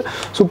ப்ராப்ளமும் வராது,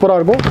 சூப்பராக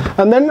இருக்கும்.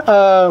 And then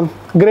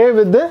grey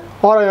with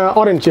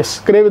orange, S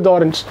grey with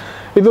orange,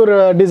 இது ஒரு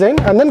design.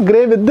 And then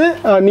grey with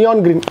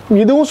neon green,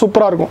 இதுவும்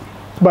சூப்பராக இருக்கும்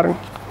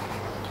பாருங்கள்.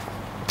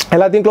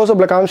 எல்லாத்தையும்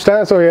க்ளோஸ்அப்பில்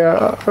காமிச்சிட்டேன். ஸோ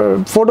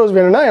ஃபோட்டோஸ்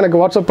வேணும்னா எனக்கு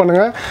வாட்ஸ்அப்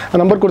பண்ணுங்கள்,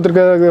 நம்பர்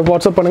கொடுத்துருக்க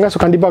வாட்ஸ்அப் பண்ணுங்கள். ஸோ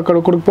கண்டிப்பாக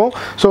கொடுப்போம்.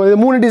 ஸோ இது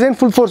 3 டிசைன்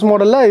ஃபுல் ஃபோர்ஸ்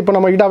மாடலில் இப்போ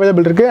நம்ம கிட்ட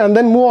அவைலபிள் இருக்குது. And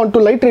then move on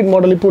to light right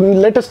model. இப்போ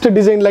latest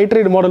design light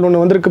right model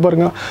ஒன்று வந்திருக்கு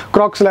பாருங்கள்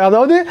கிராக்ஸில்.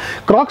 அதாவது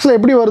கிராக்ஸில்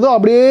எப்படி வருதோ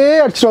அப்படியே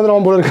அடிச்சுட்டு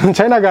வந்துடுவான் போல இருக்கு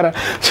சைனாக்காரன்.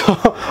 ஸோ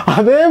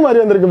அதே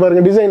மாதிரி வந்திருக்கு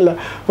பாருங்கள் டிசைனில்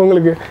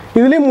உங்களுக்கு.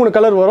 இதுலேயும் 3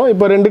 கலர் வரும்.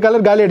 இப்போ 2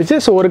 கலர் காலி அடிச்சு,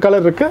 ஸோ ஒரு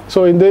கலர் இருக்குது. ஸோ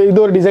இது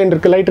ஒரு டிசைன்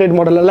இருக்குது லைட் ரைட்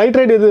மாடலில். லைட்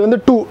ரைட் இது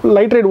வந்து 2,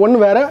 லைட் ரைட்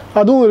 1 வேறு,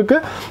 அதுவும்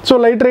இருக்குது.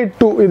 ஸோ லைட் ரைட்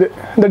 2 இது.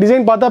 இந்த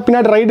டிசைன் பார்த்தா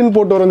பின்னாடி ரைடுன்னு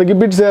போட்டு வரும். இந்த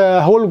கிபிட்ஸ்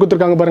ஹோல்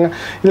கொடுத்துருக்காங்க பாருங்கள்,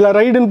 இதில்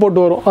ரைடுன்னு போட்டு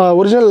வரும்.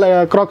 ஒரிஜினல்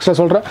கிராக்ஸில்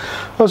சொல்கிறேன்.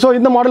 ஸோ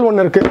இந்த மாடல்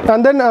ஒன்று இருக்குது.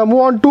 And then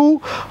move on to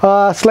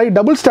slide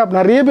double stop.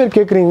 நிறைய பேர்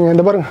கேட்குறீங்க,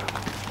 இந்த பாருங்கள்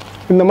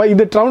இந்த மாதிரி.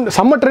 இது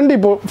செம்ம ட்ரெண்ட்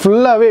இப்போது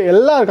ஃபுல்லாகவே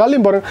எல்லா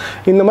காலையும் பாருங்கள்.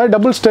 இந்த மாதிரி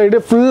டபுள் ஸ்லைடு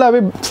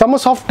ஃபுல்லாகவே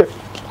செம்ம சாஃப்ட்டு,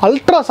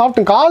 அல்ட்ரா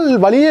சாஃப்ட், கால்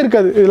வலியே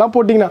இருக்காது இதெல்லாம்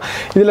போட்டிங்கன்னா.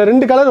 இதில்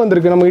 2 கலர்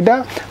வந்திருக்கு நம்மகிட்ட.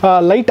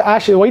 லைட்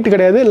ஆஷ், ஒயிட்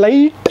கிடையாது,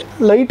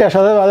 லைட் ஆஷ்,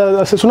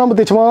 அதாவது சுண்ணாம்பு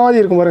தேய்ச்ச மாதிரி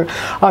இருக்கும் பாருங்க,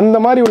 அந்த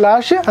மாதிரி உள்ள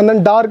ash. And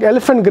then dark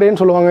elephant கிரேன்னு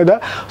சொல்லுவாங்க இதை.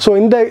 ஸோ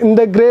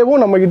இந்த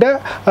கிரேவும் நம்மக்கிட்ட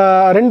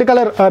 2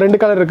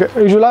 கலர் இருக்குது.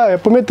 யூஸ்வலாக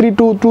எப்போவுமே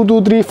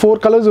 3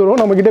 கலர்ஸ்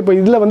வரும் நம்மக்கிட்ட. இப்போ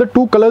இதில் வந்து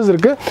 2 கலர்ஸ்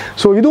இருக்குது.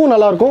 ஸோ இதுவும்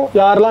நல்லாயிருக்கும்.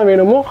 யாரெல்லாம்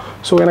வேணுமோ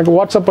ஸோ எனக்கு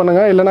வாட்ஸ்அப்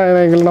பண்ணுங்கள், இல்லைனா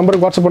எங்கள்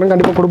நம்பருக்கு வாட்ஸ்அப் பண்ணுங்கள்,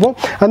 கண்டிப்பாக கொடுப்போம்.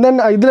 அண்ட்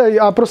தென்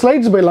இதில் அப்புறம்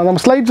ஸ்லைட்ஸ் போயிடலாம்.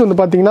 நம்ம ஸ்லைட்ஸ் வந்து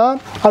பார்த்தீங்கன்னா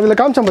அதில்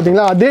காமிச்சோம்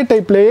பார்த்தீங்களா, அதே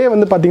டைப்லேயே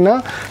வந்து பார்த்தீங்கன்னா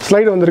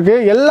ஸ்லைடு வந்திருக்கு.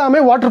 எல்லாமே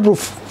வாட்டர்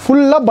ப்ரூஃப்,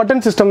 ஃபுல்லாக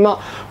பட்டன் சிஸ்டம் தான்,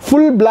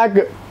 ஃபுல்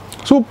பிளாக்,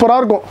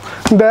 சூப்பராக இருக்கும்.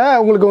 இந்த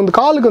உங்களுக்கு வந்து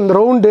காலுக்கு இந்த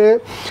ரவுண்டு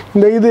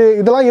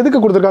இதெல்லாம் எதுக்கு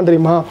கொடுத்துருக்கான்னு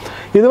தெரியுமா?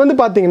 இது வந்து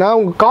பார்த்தீங்கன்னா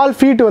உங்கள் கால்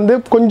ஃபீட் வந்து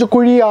கொஞ்சம்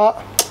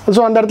குழியாக, ஸோ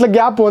அந்த இடத்துல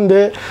கேப் வந்து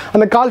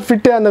அந்த கால்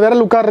ஃபிட்டு, அந்த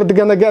விரல்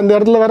உட்கார்றதுக்கு அந்த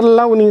இடத்துல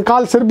விரலெல்லாம் நீங்கள்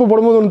கால் செருப்பு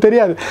போடும்போது ஒன்றும்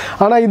தெரியாது.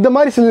 ஆனால் இந்த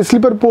மாதிரி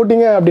ஸ்லிப்பர்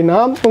போட்டிங்க அப்படின்னா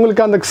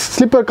உங்களுக்கு அந்த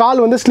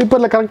கால் வந்து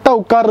ஸ்லிப்பரில்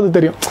கரெக்டாக உட்கார்றது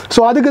தெரியும். ஸோ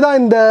அதுக்கு தான்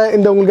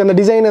இந்த உங்களுக்கு அந்த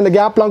டிசைன், அந்த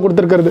கேப்லாம்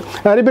கொடுத்துருக்கிறது.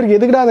 நிறைய பேருக்கு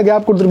எதுக்குடா அந்த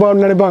கேப் கொடுத்துருப்போம்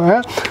அப்படின்னு நினைப்பாங்க.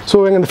 ஸோ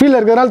எங்கள் ஃபீல்டில்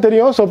இருக்கிறதுனால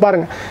தெரியும். ஸோ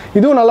பாருங்கள்,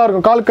 இதுவும்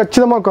நல்லாயிருக்கும், கால்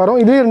கச்சிதமாக உட்காரும்.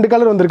 இதுலேயும் 2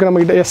 கலர் வந்திருக்கு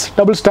நம்மகிட்ட. எஸ்,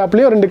 டபுள்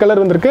ஸ்டாப்லேயும் 2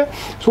 கலர் வந்திருக்கு.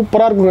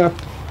 சூப்பராக இருக்குங்க.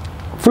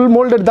 ஃபுல்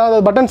மோல்டட் தான்,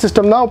 பட்டன்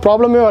சிஸ்டம் தான்,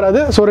 ப்ராப்ளமே வராது.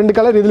 ஸோ 2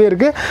 கலர் இதுலேயே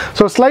இருக்குது.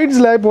 ஸோ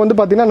ஸ்லைட்ஸில் இப்போ வந்து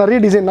பார்த்தீங்கன்னா நிறைய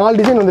டிசைன், 4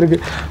 டிசைன் வந்திருக்கு.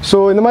 ஸோ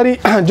இந்த மாதிரி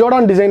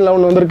ஜோர்டான் டிசைனில்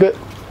ஒன்று வந்திருக்கு.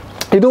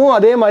 இதுவும்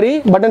அதே மாதிரி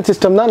பட்டன்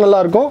சிஸ்டம் தான்,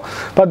 நல்லாயிருக்கும்,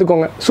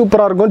 பார்த்துக்கோங்க,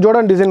 சூப்பராக இருக்கும்.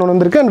 ஜோர்டான் டிசைன் ஒன்று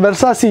வந்திருக்கு. அண்ட்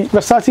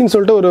வெர்சாசின்னு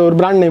சொல்லிட்டு ஒரு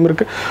பிராண்ட் நேம்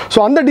இருக்குது.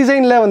 ஸோ அந்த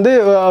டிசைனில் வந்து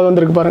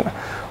வந்திருக்கு பாருங்கள்.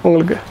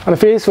 உங்களுக்கு அந்த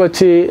ஃபேஸ்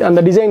வச்சு,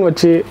 அந்த டிசைன்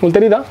வச்சு, உங்களுக்கு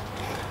தெரியுதா?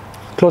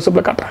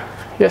 க்ளோஸ்அப்பில் காட்டுறேன்.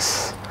 எஸ்,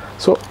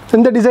 ஸோ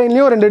இந்த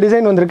டிசைன்லேயும் 2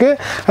 டிசைன் வந்திருக்கு.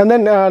 அண்ட்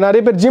தென்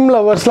நிறைய பேர் ஜிம்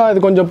லவர்ஸ்லாம் இது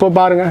கொஞ்சம் இப்போ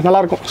பாருங்கள்,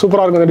 நல்லாயிருக்கும்,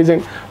 சூப்பராக இருக்கும். இந்த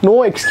டிசைன் நோ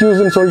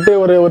எக்ஸ்கியூஸ்ன்னு சொல்லிட்டு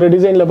ஒரு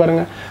டிசைனில்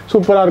பாருங்கள்,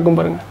 சூப்பராக இருக்கும்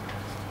பாருங்கள்.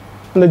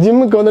 அந்த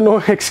ஜிம்முக்கு வந்து நோ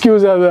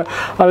எக்ஸ்கியூஸ்,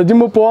 அது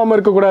ஜிம்மு போகாமல்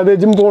இருக்கக்கூடாது,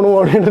 ஜிம் போகணும்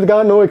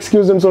அப்படின்றதுக்காக நோ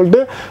எக்ஸ்கியூஸ்ன்னு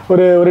சொல்லிட்டு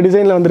ஒரு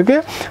டிசைனில் வந்திருக்கு.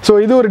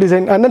 ஸோ இது ஒரு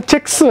டிசைன். அண்ட் தென்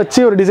செக்ஸ்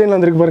வச்சு ஒரு டிசைன்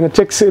வந்திருக்கு பாருங்கள்.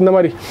 செக்ஸ் இந்த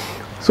மாதிரி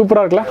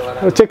சூப்பராக இருக்கலாம்.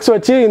 செக்ஸ்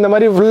வச்சு இந்த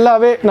மாதிரி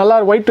ஃபுல்லாகவே நல்லா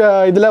ஒயிட்,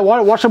 இதில்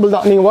வாஷபிள்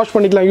தான், நீங்கள் வாஷ்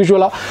பண்ணிக்கலாம்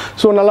யூஸ்வலாக.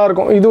 ஸோ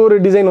நல்லாயிருக்கும். இது ஒரு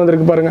டிசைன்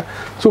வந்திருக்கு பாருங்கள்,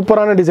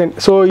 சூப்பரான டிசைன்.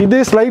 ஸோ இது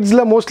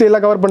ஸ்லைட்ஸில் மோஸ்ட்லி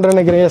எல்லாம் கவர் பண்ணுறேன்னு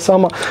நினைக்கிறேன். எஸ்,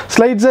 ஆமாம்,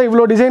 ஸ்லைட்ஸில்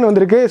இவ்வளோ டிசைன்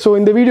வந்திருக்கு. ஸோ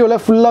இந்த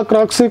வீடியோவில் ஃபுல்லாக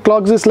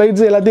கிளாக்ஸு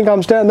ஸ்லைட்ஸு எல்லாத்தையும்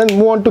காமிச்சிட்டேன். And then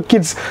move on to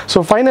kids.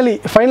 So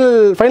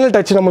final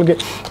touch நம்மளுக்கு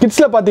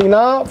கிட்ஸில்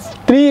பார்த்தீங்கன்னா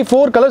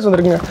 3-4 கலர்ஸ்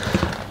வந்திருக்குங்க.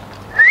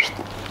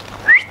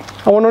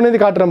 ஒன்று இது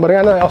காட்டுறேன்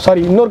பாருங்க. ஆனால்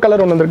சாரி, இன்னொரு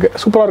கலர் ஒன்று வந்துருக்கு,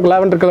 சூப்பராக இருக்கும்,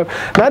 லாவெண்டர் கலர்.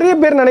 நிறைய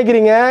பேர்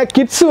நினைக்கிறீங்க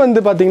கிட்ஸ் வந்து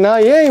பார்த்தீங்கன்னா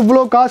ஏன்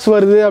இவ்வளோ காசு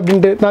வருது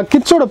அப்படின்ட்டு. நான்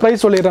கிட்ஸோட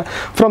ப்ரைஸ் சொல்லிடுறேன்.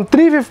 From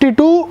 350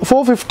 to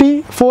 450,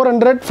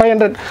 400,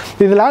 500.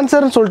 இது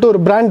லான்சர்னு சொல்லிட்டு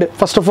ஒரு பிராண்டு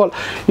ஃபர்ஸ்ட் ஆஃப் ஆல்.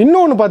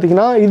 இன்னொன்று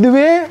பார்த்தீங்கன்னா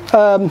இதுவே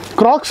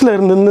கிராக்ஸில்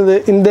இருந்தது,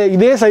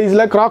 இதே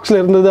சைஸில் கிராக்ஸில்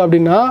இருந்தது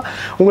அப்படின்னா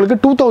உங்களுக்கு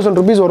 2000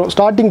 rupees வரும்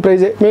ஸ்டார்டிங்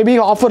ப்ரைஸே. மேபி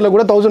ஆஃபரில்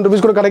கூட 1000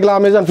 rupees கூட கிடைக்கலாம்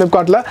அமேசான்,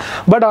 ஃப்ளிப்கார்ட்டில்.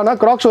 பட் ஆனால்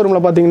கிராக்ஸ்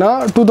ஷோரூமில் பார்த்தீங்கன்னா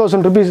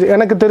 2000 rupees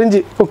எனக்கு தெரிஞ்சு.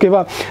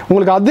 ஓகேவா,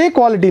 உங்களுக்கு அதே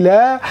குவாலிட்டியில்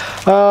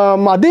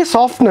அதே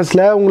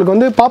சாஃப்ட்னஸில் உங்களுக்கு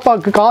வந்து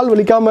பாப்பாவுக்கு கால்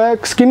வலிக்காமல்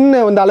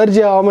ஸ்கின்னை வந்து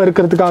அலர்ஜி ஆகாமல்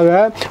இருக்கிறதுக்காக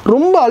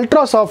ரொம்ப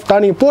அல்ட்ரா சாஃப்டாக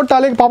நீங்கள்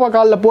போட்டாலே, பாப்பா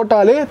காலில்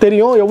போட்டாலே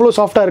தெரியும் எவ்வளோ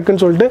சாஃப்டாக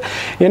இருக்குன்னு சொல்லிட்டு.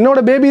 என்னோட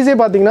பேபிஸே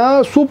பார்த்தீங்கன்னா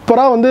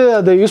சூப்பராக வந்து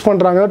அதை யூஸ்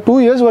பண்ணுறாங்க. 2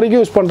 years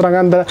வரைக்கும் யூஸ் பண்ணுறாங்க.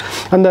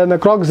 அந்த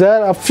கிராக்ஸை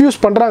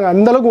யூஸ் பண்ணுறாங்க.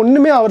 அந்தளவுக்கு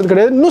ஒன்றுமே ஆகிறது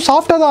கிடையாது, இன்னும்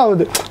சாஃப்டாக தான்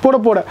ஆகுது போட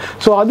போட.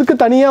 ஸோ அதுக்கு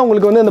தனியாக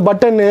உங்களுக்கு வந்து அந்த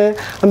பட்டனு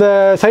அந்த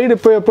சைடு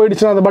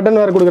போயிடுச்சுன்னா அந்த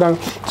பட்டன் வேறு கொடுக்குறாங்க.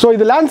 ஸோ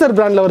இது லான்சர்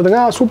பிராண்டில்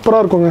வருதுங்க,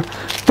 சூப்பராக இருக்குங்க.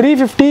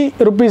 350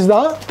 rupees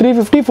தான்,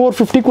 350,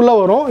 450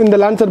 வரும் இந்த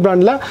லான்சர்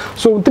பிராண்டில்.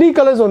 ஸோ 3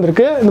 கலர்ஸ்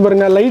வந்திருக்கு. இது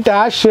பாருங்க, லைட்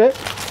ஆஷு,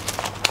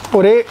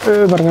 ஒரே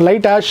பாருங்கள்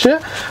light Ashu,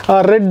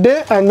 red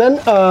and then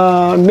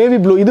navy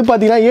blue. இது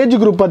பார்த்தீங்கன்னா ஏஜ்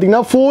குரூப் பார்த்தீங்கன்னா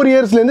 4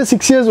 yearsலேருந்து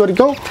 6 years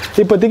வரைக்கும்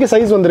இப்போதைக்கு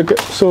சைஸ் வந்திருக்கு.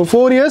 ஸோ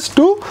 4 years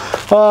to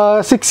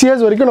 6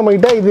 years வரைக்கும்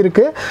நம்மகிட்ட இது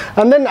இருக்குது.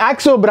 அண்ட் தென்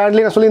ஆக்ஸோ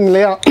பிராண்ட்லேயே நான் சொல்லியிருந்தேன்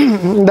இல்லையா,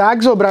 இந்த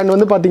ஆக்ஸோ பிராண்ட்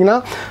வந்து பார்த்தீங்கன்னா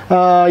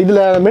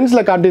இதில்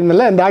மென்ஸில்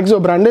காட்டியிருந்தேன்ல இந்த ஆக்ஸோ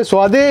பிராண்டு. ஸோ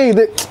அதே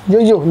இது,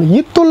 ஐயோ இந்த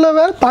ஈத்துள்ள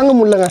வேறு தாங்க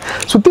முடியலங்க,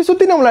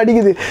 சுற்றி நம்மளை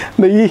அடிக்குது.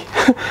 இந்த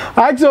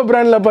ஆக்ஸோ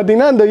பிராண்டில்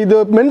பார்த்தீங்கன்னா இந்த இது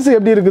மென்ஸ்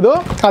எப்படி இருக்குதோ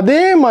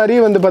அதே மாதிரி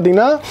வந்து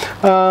பார்த்தீங்கன்னா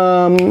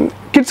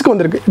கிட்ஸ்க்கு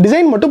வந்திருக்கு.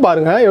 டிசைன் மட்டும்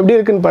பாருங்கள் எப்படி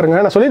இருக்குன்னு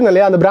பாருங்கள். நான் சொல்லியிருந்தேன்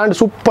இல்லையா அந்த பிராண்ட்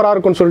சூப்பராக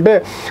இருக்குன்னு சொல்லிட்டு.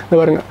 இந்த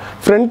பாருங்கள்,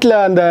 ஃப்ரண்ட்டில்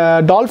அந்த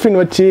டால்ஃபின்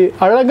வச்சு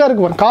அழகாக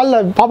இருக்கு பாருங்க.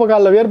 காலில் பாப்பா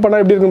காலில் வேர்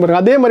பண்ணால் எப்படி இருக்குன்னு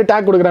பாருங்கள். அதே மாதிரி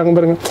டேக் கொடுக்குறாங்க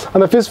பாருங்கள்,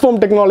 அந்த ஃபிஷ் ஃபோம்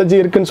டெக்னாலஜி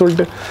இருக்குன்னு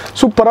சொல்லிட்டு.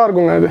 சூப்பராக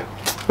இருக்குங்க, இது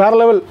வேறு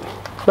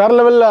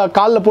லெவலில்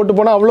காலில் போட்டு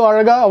போனால் அவ்வளோ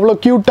அழகாக அவ்வளோ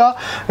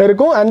க்யூட்டாக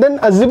இருக்கும். அண்ட் தென்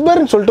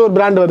ஜிப்பர்னு சொல்லிட்டு ஒரு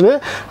பிராண்ட் வருது,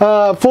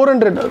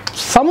 400.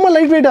 செம்ம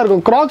லைட் வெயிட்டாக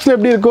இருக்கும். கிராக்ஸில்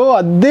எப்படி இருக்கோ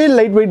அதே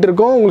லைட் வெயிட்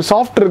இருக்கும், உங்களுக்கு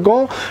சாஃப்ட்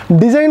இருக்கும்.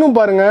 டிசைனும்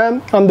பாருங்கள்,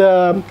 அந்த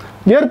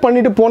வியர்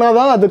பண்ணிட்டு போனால்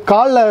தான் அது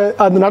காலில்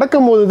அது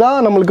நடக்கும்போது தான்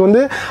நம்மளுக்கு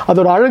வந்து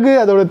அதோட அழகு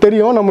அதோட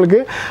தெரியும் நம்மளுக்கு.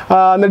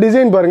 அந்த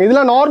டிசைன் பாருங்கள்,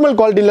 இதெல்லாம் நார்மல்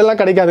குவாலிட்டிலலாம்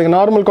கிடைக்காதுங்க.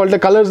 நார்மல் குவாலிட்டி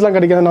கலர்ஸ்லாம்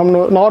கிடைக்காது,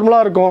 நம்ம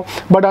நார்மலாக இருக்கும்.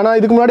 பட் ஆனால்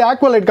இதுக்கு முன்னாடி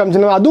ஆக்வாலைட்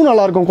காமிச்சுன்னா அதுவும்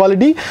நல்லாயிருக்கும்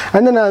குவாலிட்டி.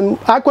 அண்ட் தென்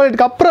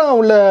ஆக்வாலைட்டுக்கு அப்புறம்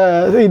உள்ள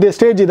இது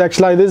ஸ்டேஜ் இது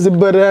ஆக்சுவலாக இது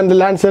ஜிப்பர் அந்த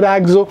லான்சர்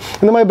ஆக்ஸோ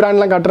இந்த மாதிரி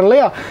பிராண்ட்லாம் காட்டுறேன்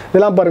இல்லையா,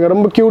 இதெல்லாம் பாருங்கள்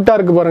ரொம்ப க்யூட்டாக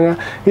இருக்குது பாருங்கள்.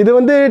 இது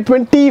வந்து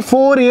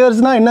 24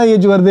 yearsனால் என்ன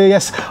ஏஜ் வருது?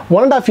 எஸ்,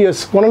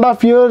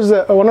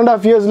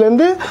 1.5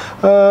 yearsலேருந்து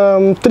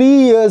 3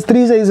 years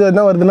 3 சைஸ்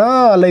என்ன வருதுன்னா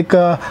லைக்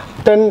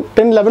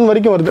 10-11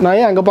 வரைக்கும் வருது. நான்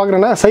ஏன் அங்கே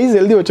பார்க்குறேன்னா சைஸ்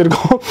எழுதி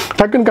வச்சுருக்கோம்,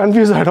 டக்குன்னு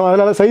கன்ஃபியூஸ் ஆகிடும்,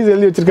 அதனால் சைஸ்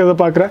எழுதி வச்சுருக்கிறத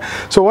பார்க்குறேன்.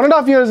 ஸோ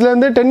 1.5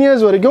 yearsலேருந்து 10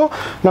 years வரைக்கும்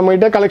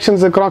நம்மகிட்ட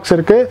கலெக்ஷன்ஸ் கிராக்ஸ்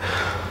இருக்குது.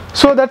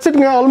 ஸோ தட்ஸ்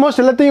இட்ங்க,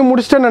 ஆல்மோஸ்ட் எல்லாத்தையும்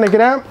முடிச்சிட்டேன்னு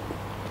நினைக்கிறேன்.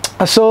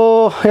 ஸோ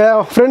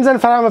ஃப்ரெண்ட்ஸ்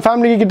அண்ட்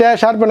ஃபேமிலிக்கிட்ட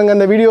ஷேர் பண்ணுங்கள்.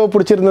 இந்த வீடியோ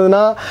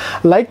பிடிச்சிருந்ததுன்னா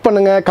லைக்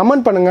பண்ணுங்கள்,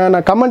 கமெண்ட் பண்ணுங்கள்.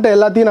 நான் கமெண்ட்டை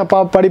எல்லாத்தையும்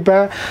நான்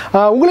படிப்பேன்.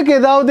 உங்களுக்கு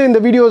ஏதாவது இந்த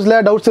வீடியோஸில்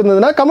டவுட்ஸ்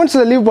இருந்ததுன்னா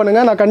கமெண்ட்ஸில் லீவ்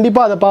பண்ணுங்கள், நான்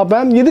கண்டிப்பாக அதை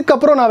பார்ப்பேன்.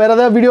 இதுக்கப்புறம் நான் வேறு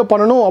ஏதாவது வீடியோ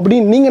பண்ணணும்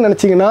அப்படின்னு நீங்கள்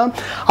நினச்சிங்கன்னா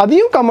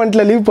அதையும்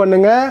கமெண்ட்டில் லீவ்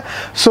பண்ணுங்கள்.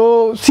 So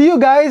see you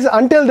guys,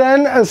 until then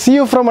see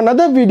you from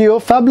another video,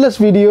 fabulous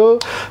video.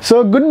 So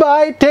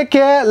goodbye, take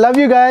care, love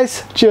you guys,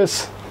 cheers.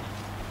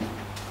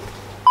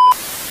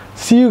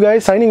 See you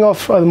guys, signing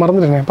off. அது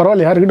மறந்துடுங்க,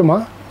 பரவாயில்லையா, இருக்கட்டுமா,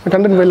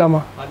 கண்டென்ட் போயிடலாமா?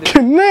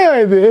 என்ன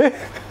இது,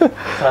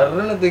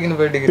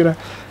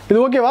 இது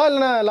ஓகேவா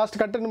இல்லைன்னா லாஸ்ட்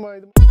கட்டணுமா?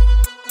 இது